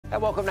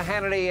And welcome to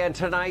Hannity. And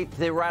tonight,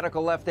 the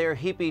radical left there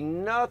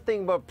heaping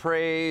nothing but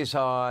praise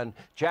on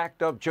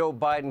jacked up Joe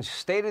Biden's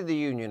State of the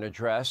Union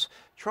address,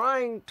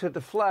 trying to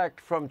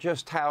deflect from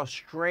just how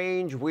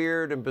strange,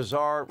 weird, and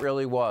bizarre it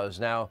really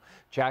was. Now,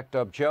 jacked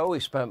up Joe, he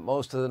spent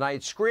most of the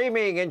night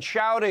screaming and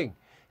shouting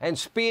and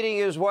speeding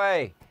his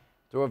way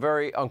through a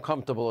very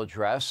uncomfortable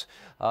address.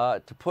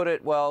 To put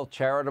it, well,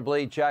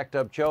 charitably, jacked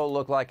up Joe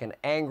looked like an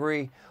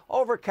angry,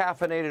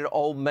 over-caffeinated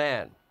old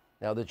man.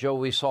 Now, the Joe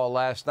we saw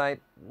last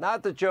night,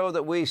 not the Joe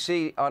that we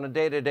see on a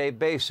day-to-day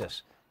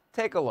basis.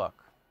 Take a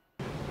look.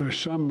 There's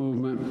some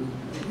movement.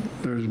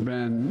 There's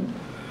been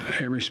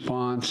a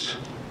response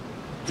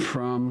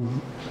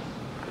from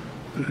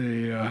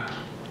there's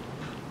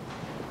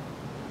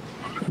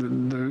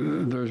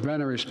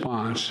been a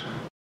response.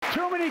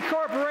 Too many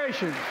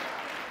corporations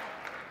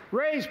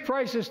raise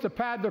prices to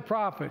pad their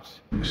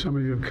profits. Some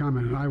of you have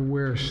commented, I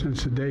wear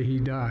since the day he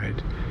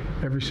died,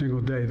 every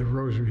single day, the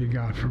rosary he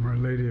got from Our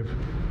Lady of...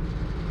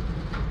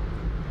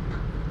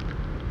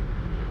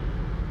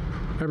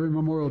 Every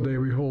Memorial Day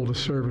we hold a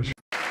service.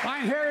 My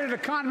inherited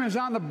economy is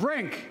on the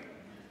brink.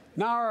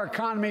 Now our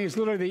economy is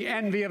literally the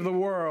envy of the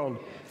world.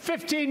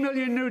 15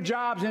 million new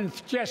jobs in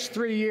just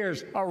 3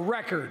 years, a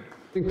record.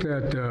 I think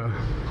that,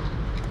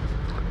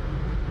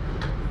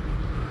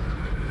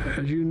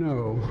 as you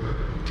know,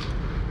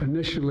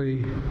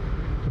 initially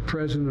the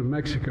president of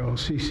Mexico,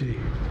 Sisi,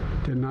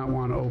 did not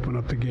want to open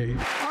up the gate.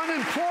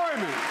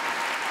 Unemployment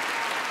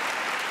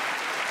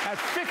at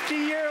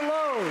 50-year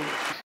lows.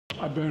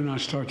 I better not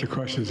start the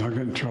questions. I'll get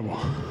in trouble.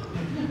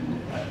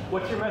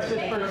 What's your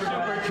message for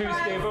Super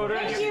Tuesday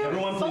voters?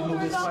 Everyone please move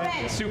this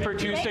way. Super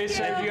Tuesday,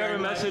 sir, do you have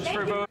a message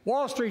for voters?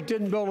 Wall Street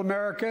didn't build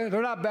America.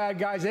 They're not bad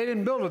guys. They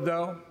didn't build it,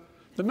 though.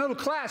 The middle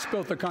class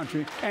built the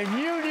country, and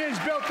unions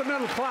built the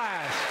middle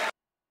class.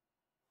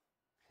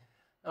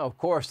 Of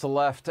course, the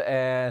left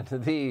and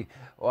the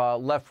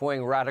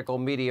left-wing radical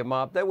media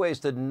mob, they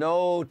wasted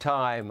no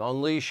time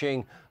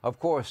unleashing, of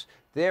course,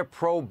 their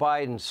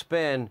pro-Biden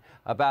spin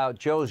about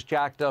Joe's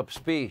jacked-up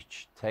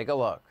speech. Take a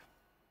look.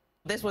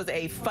 This was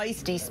a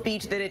feisty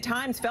speech that at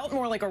times felt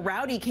more like a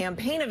rowdy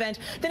campaign event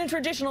than a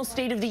traditional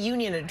State of the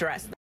Union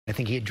address. I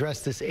think he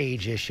addressed this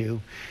age issue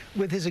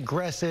with his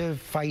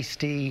aggressive,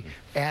 feisty,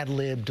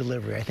 ad-lib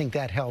delivery. I think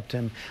that helped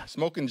him.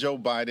 Smoking Joe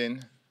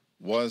Biden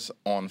was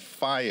on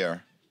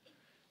fire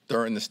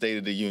during the State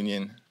of the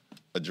Union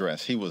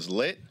address. He was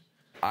lit.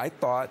 I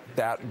thought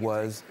that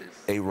was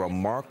a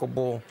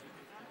remarkable,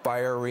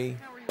 fiery,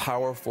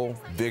 powerful,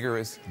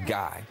 vigorous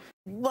guy.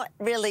 What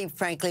really,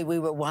 frankly, we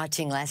were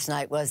watching last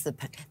night was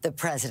the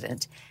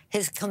president,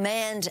 his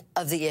command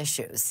of the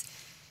issues,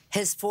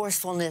 his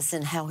forcefulness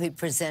in how he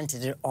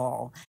presented it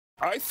all.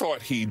 I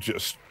thought he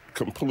just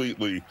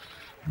completely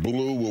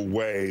blew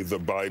away the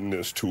Biden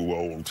is too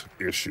old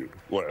issue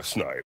last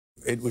night.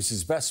 It was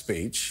his best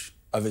speech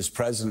of his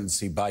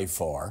presidency by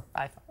far.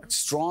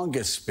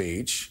 Strongest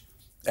speech.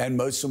 And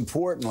most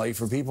importantly,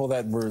 for people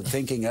that were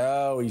thinking,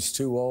 oh, he's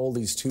too old,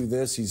 he's too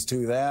this, he's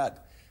too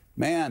that,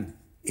 man,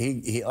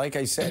 he like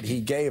I said,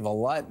 he gave a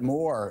lot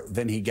more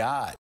than he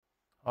got.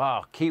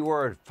 Oh,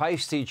 keyword,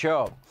 feisty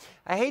Joe.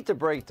 I hate to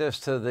break this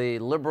to the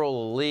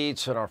liberal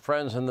elites and our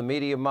friends in the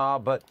media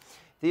mob, but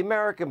the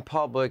American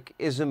public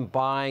isn't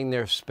buying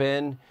their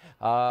spin.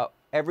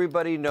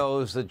 Everybody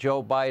knows that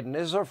Joe Biden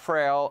is a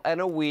frail and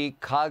a weak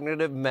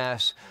cognitive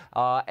mess.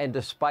 And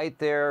despite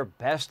their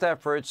best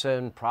efforts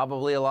and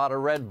probably a lot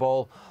of Red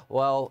Bull,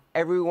 well,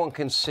 everyone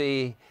can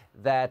see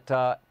that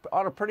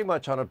pretty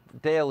much on a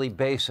daily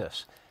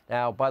basis.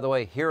 Now, by the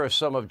way, here are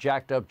some of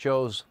jacked up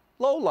Joe's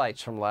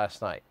lowlights from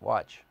last night.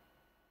 Watch.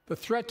 The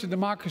threat to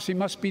democracy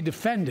must be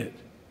defended.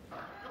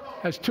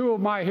 As two of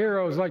my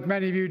heroes, like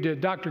many of you did,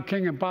 Dr.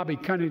 King and Bobby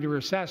Kennedy, were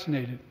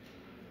assassinated.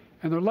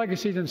 And their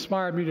legacies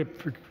inspired me to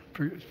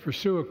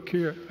pursue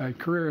a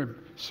career in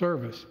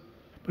service.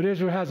 But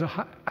Israel has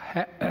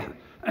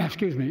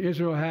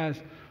Israel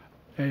has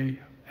a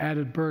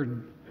added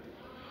burden.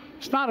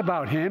 It's not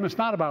about him. It's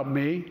not about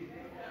me.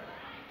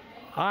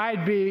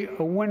 I'd be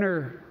a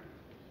winner,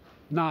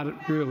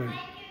 not really.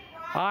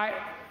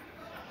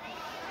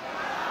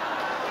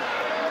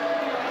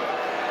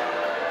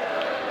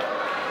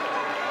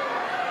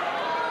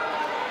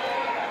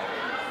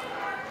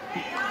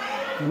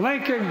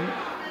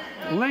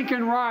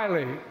 Laken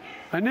Riley,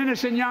 an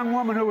innocent young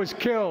woman who was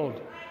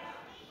killed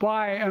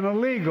by an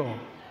illegal.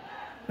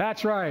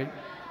 That's right.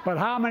 But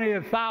how many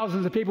of the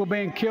thousands of people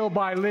being killed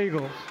by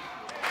illegals?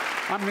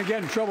 I'm going to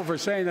get in trouble for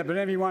saying that, but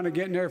if you want to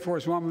get an Air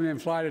Force One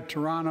and fly to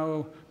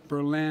Toronto,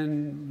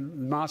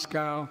 Berlin,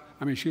 Moscow,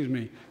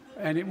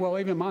 well,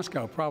 even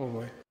Moscow,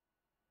 probably.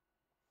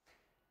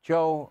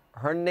 Joe,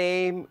 her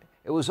name,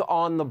 it was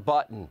on the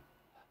button.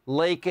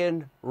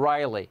 Laken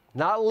Riley.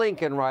 Not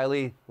Lincoln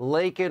Riley,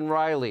 Laken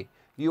Riley.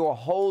 You are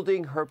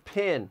holding her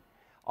pin.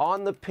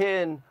 On the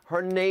pin,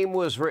 her name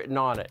was written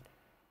on it.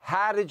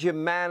 How did you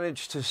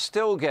manage to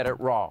still get it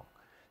wrong?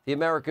 The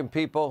American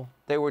people,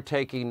 they were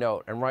taking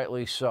note, and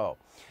rightly so.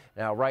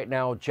 Now, right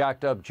now,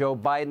 jacked up Joe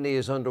Biden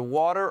is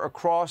underwater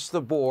across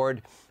the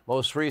board.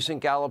 Most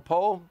recent Gallup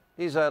poll,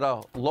 He's at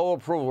a low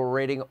approval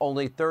rating,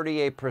 only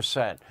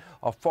 38%,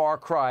 a far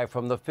cry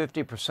from the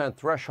 50%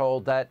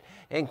 threshold that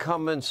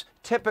incumbents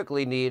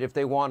typically need if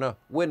they want to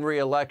win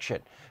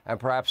re-election. And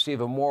perhaps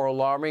even more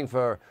alarming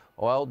for,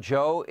 well,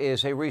 Joe,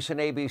 is a recent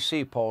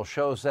ABC poll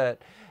shows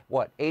that,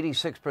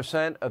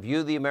 86% of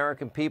you, the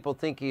American people,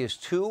 think he is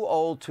too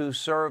old to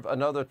serve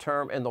another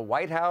term in the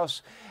White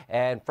House.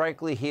 And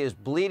frankly, he is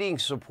bleeding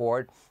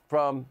support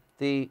from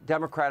the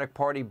Democratic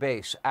Party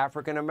base,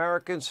 African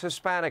Americans,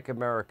 Hispanic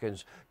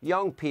Americans,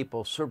 young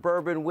people,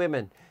 suburban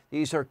women.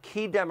 These are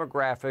key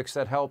demographics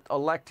that helped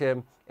elect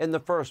him in the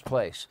first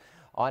place.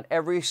 On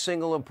every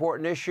single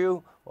important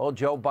issue, well,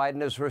 Joe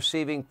Biden is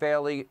receiving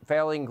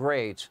failing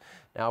grades.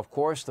 Now, of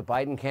course, the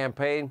Biden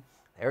campaign,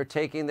 they're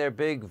taking their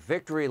big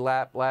victory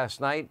lap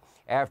last night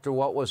after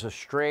what was a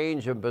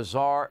strange and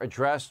bizarre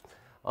address,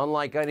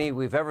 unlike any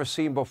we've ever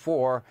seen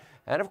before.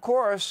 And of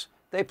course,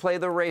 they play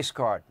the race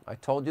card. I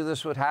told you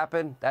this would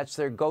happen. That's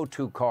their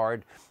go-to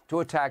card to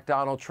attack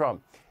Donald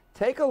Trump.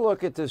 Take a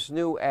look at this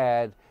new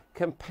ad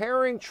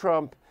comparing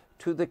Trump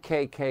to the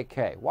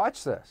KKK.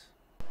 Watch this.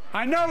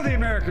 I know the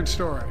American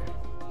story.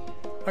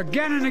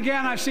 Again and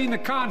again, I've seen the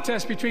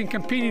contest between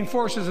competing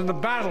forces in the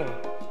battle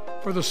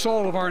for the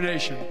soul of our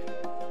nation.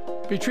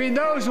 Between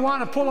those who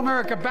want to pull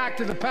America back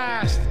to the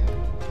past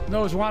and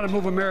those who want to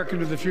move America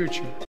into the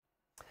future.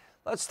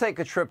 Let's take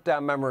a trip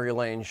down memory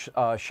lane,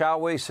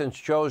 shall we, since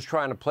Joe's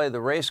trying to play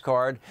the race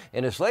card.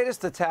 In his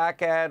latest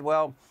attack ad,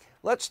 well,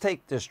 let's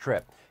take this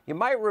trip. You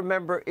might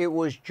remember it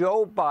was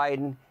Joe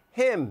Biden,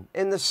 him,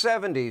 in the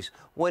 70s,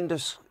 when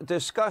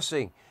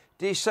discussing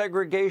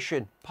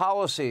desegregation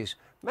policies.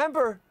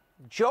 Remember,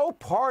 Joe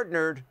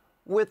partnered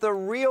with a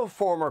real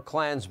former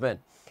Klansman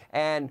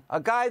and a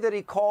guy that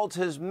he called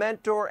his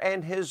mentor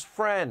and his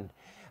friend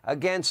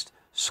against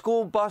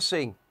school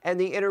busing and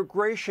the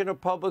integration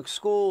of public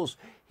schools.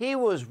 He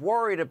was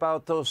worried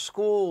about those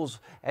schools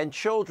and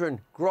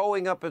children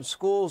growing up in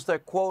schools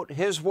that, quote,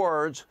 his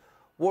words,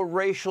 were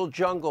racial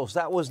jungles.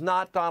 That was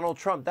not Donald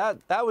Trump.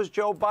 That was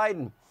Joe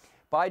Biden.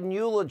 Biden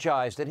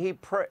eulogized and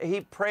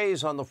he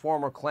praised on the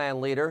former Klan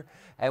leader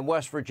and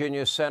West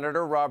Virginia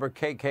Senator Robert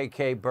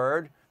KKK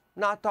Byrd,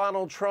 not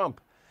Donald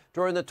Trump.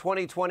 During the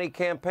 2020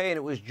 campaign,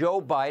 it was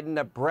Joe Biden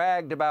that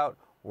bragged about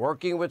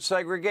working with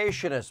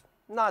segregationists,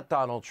 not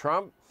Donald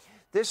Trump.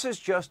 This is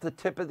just the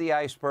tip of the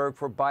iceberg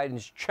for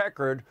Biden's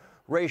checkered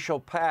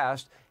racial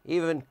past.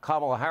 Even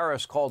Kamala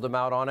Harris called him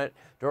out on it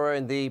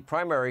during the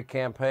primary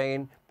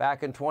campaign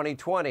back in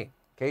 2020. In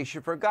case you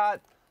forgot,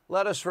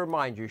 let us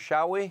remind you,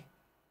 shall we?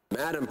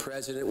 Madam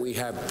President, we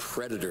have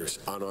predators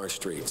on our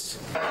streets.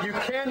 You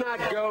cannot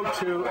go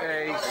to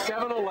a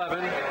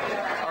 7-Eleven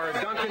or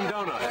a Dunkin'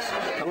 Donuts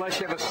unless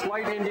you have a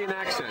slight Indian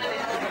accent.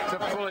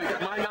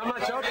 I'm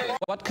not joking.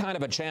 What kind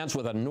of a chance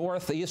would a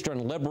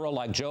northeastern liberal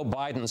like Joe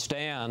Biden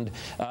stand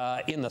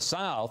in the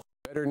South?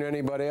 Better than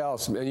anybody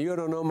else. And you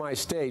don't know my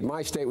state.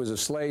 My state was a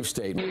slave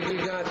state. We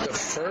got the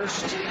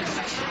first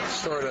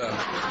sort of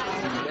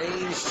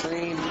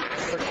mainstream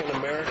African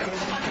American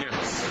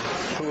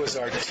who was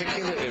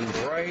articulate and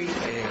bright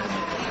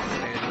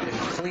and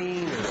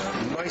clean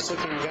and a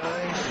nice-looking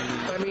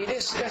guy. I mean,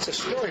 that's a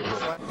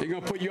storybook. They're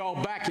going to put you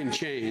all back in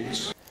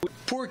chains.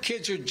 Poor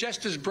kids are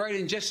just as bright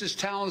and just as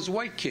talented as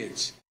white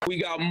kids.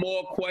 We got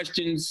more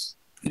questions.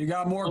 You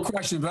got more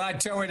questions, but I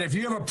tell you, if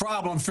you have a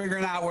problem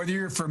figuring out whether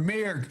you're for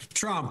me or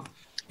Trump,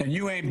 then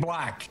you ain't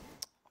black.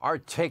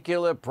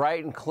 Articulate,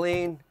 bright and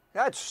clean.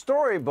 That's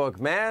storybook,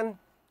 man.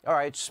 All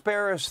right,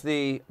 spare us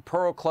the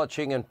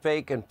pearl-clutching and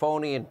fake and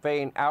phony and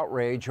vain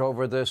outrage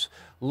over this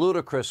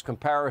ludicrous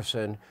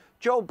comparison.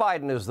 Joe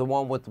Biden is the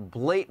one with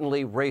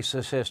blatantly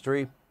racist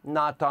history,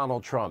 not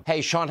Donald Trump. Hey,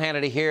 Sean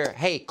Hannity here.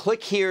 Hey,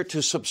 click here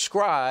to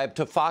subscribe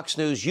to Fox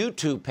News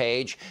YouTube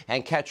page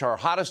and catch our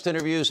hottest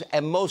interviews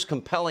and most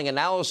compelling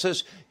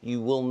analysis. You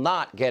will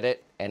not get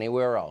it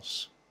anywhere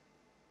else.